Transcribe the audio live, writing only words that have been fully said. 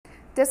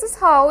This is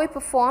how we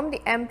perform the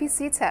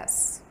MPC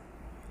test.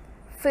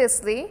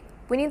 Firstly,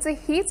 we need to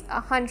heat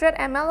 100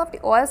 ml of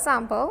the oil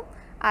sample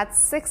at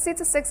 60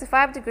 to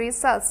 65 degrees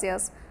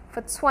Celsius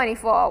for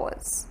 24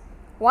 hours.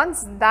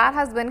 Once that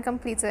has been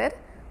completed,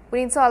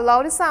 we need to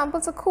allow the sample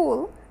to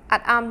cool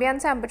at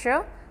ambient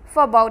temperature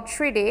for about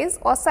 3 days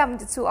or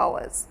 72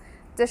 hours.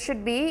 This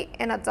should be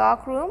in a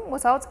dark room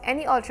without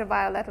any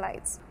ultraviolet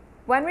lights.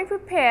 When we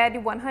prepare the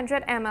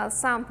 100 ml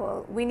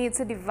sample, we need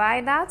to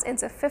divide that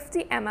into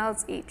 50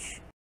 ml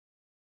each.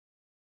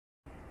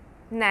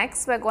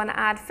 Next, we're going to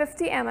add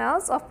 50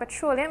 ml of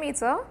petroleum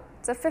ether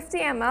to 50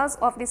 ml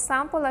of the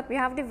sample that we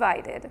have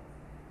divided.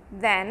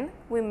 Then,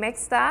 we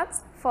mix that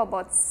for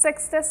about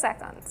 60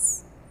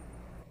 seconds.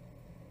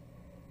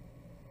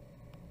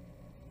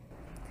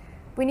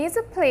 We need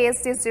to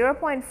place the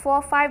 0.45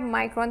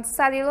 micron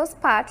cellulose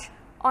patch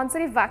onto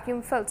the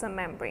vacuum filter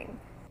membrane.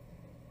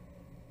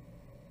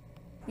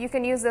 You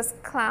can use this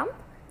clamp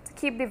to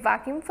keep the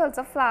vacuum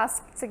filter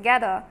flask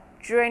together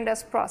during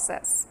this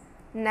process.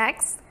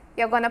 Next,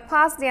 you're going to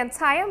pass the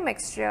entire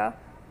mixture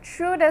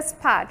through this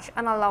patch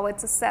and allow it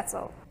to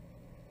settle.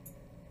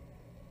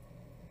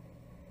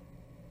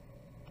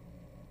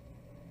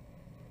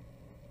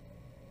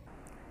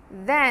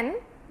 Then,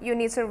 you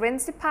need to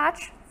rinse the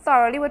patch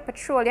thoroughly with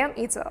petroleum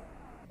ether.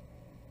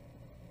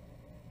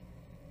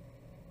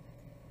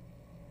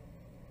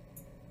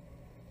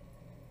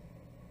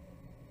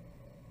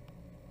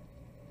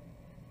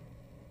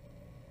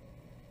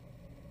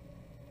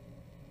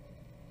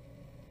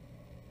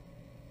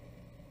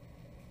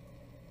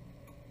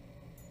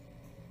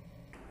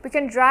 We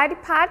can dry the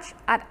patch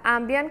at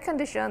ambient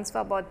conditions for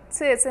about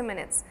 30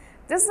 minutes.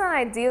 This is an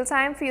ideal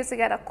time for you to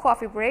get a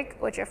coffee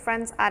break with your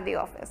friends at the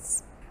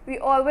office. We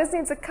always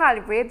need to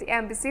calibrate the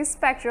MPC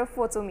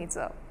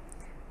spectrophotometer.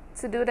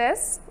 To do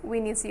this, we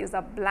need to use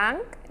a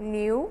blank,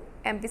 new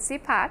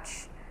MPC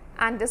patch,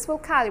 and this will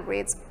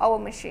calibrate our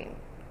machine.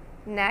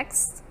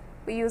 Next,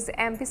 we use the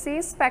MPC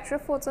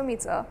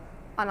spectrophotometer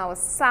on our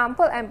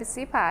sample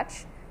MPC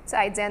patch to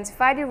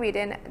identify the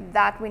reading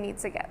that we need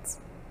to get.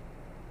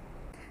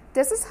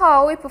 This is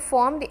how we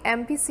perform the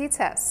MPC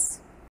test.